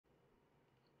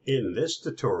In this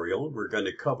tutorial, we're going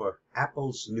to cover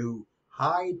Apple's new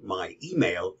Hide My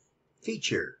Email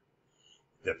feature.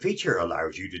 The feature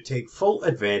allows you to take full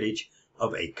advantage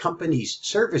of a company's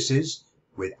services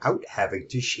without having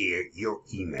to share your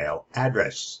email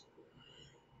address.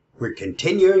 We're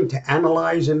continuing to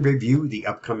analyze and review the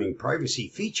upcoming privacy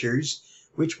features,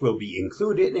 which will be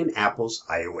included in Apple's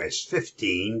iOS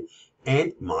 15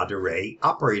 and Monterey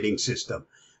operating system,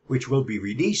 which will be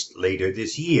released later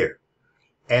this year.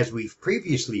 As we've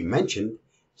previously mentioned,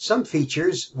 some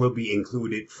features will be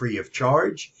included free of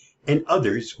charge, and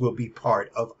others will be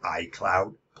part of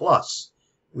iCloud Plus,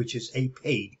 which is a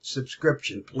paid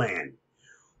subscription plan.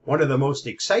 One of the most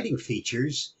exciting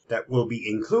features that will be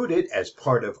included as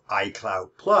part of iCloud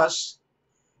Plus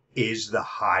is the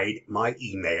Hide My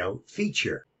Email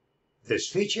feature. This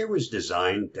feature was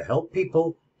designed to help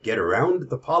people get around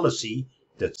the policy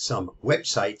that some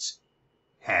websites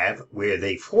have where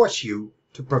they force you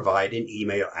to provide an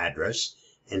email address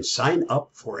and sign up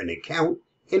for an account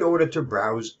in order to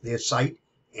browse their site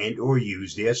and or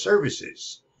use their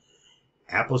services.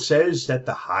 Apple says that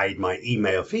the Hide My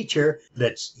Email feature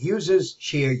lets users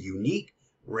share unique,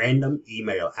 random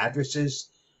email addresses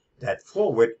that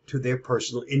forward to their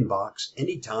personal inbox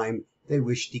anytime they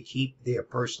wish to keep their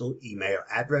personal email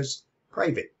address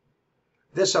private.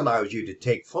 This allows you to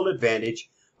take full advantage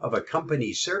of a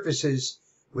company's services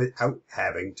without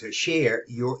having to share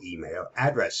your email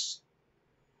address.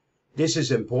 This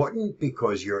is important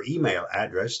because your email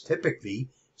address typically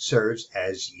serves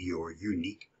as your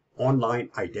unique online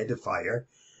identifier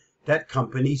that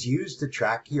companies use to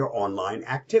track your online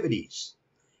activities.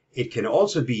 It can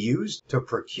also be used to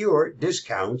procure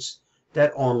discounts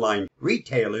that online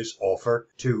retailers offer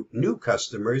to new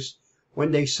customers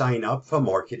when they sign up for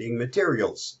marketing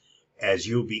materials, as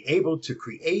you'll be able to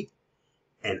create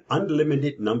an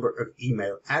unlimited number of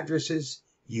email addresses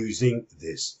using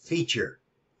this feature.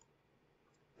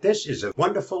 This is a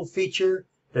wonderful feature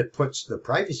that puts the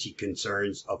privacy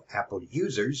concerns of Apple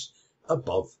users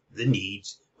above the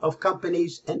needs of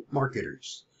companies and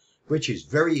marketers, which is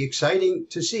very exciting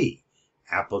to see.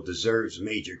 Apple deserves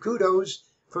major kudos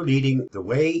for leading the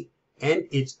way, and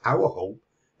it's our hope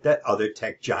that other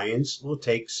tech giants will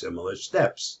take similar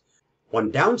steps. One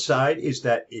downside is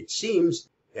that it seems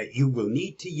that you will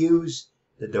need to use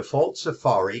the default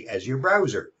Safari as your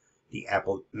browser, the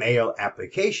Apple Mail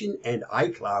application, and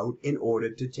iCloud in order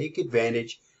to take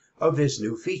advantage of this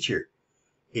new feature.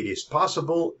 It is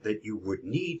possible that you would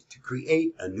need to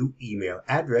create a new email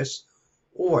address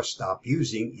or stop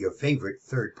using your favorite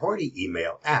third-party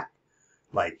email app,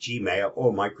 like Gmail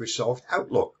or Microsoft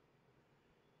Outlook.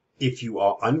 If you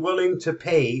are unwilling to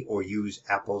pay or use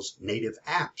Apple's native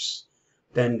apps,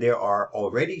 then there are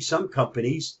already some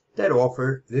companies that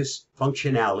offer this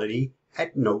functionality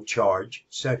at no charge,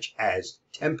 such as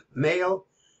Temp Mail,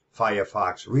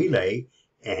 Firefox Relay,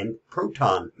 and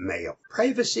Proton Mail.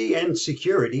 Privacy and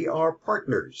security are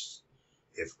partners.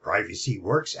 If privacy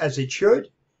works as it should,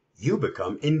 you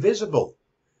become invisible.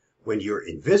 When you're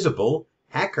invisible,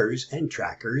 hackers and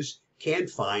trackers can't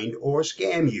find or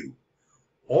scam you.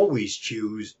 Always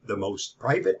choose the most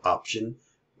private option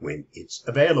when it's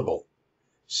available.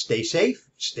 Stay safe,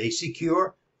 stay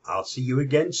secure. I'll see you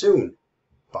again soon.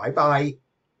 Bye-bye.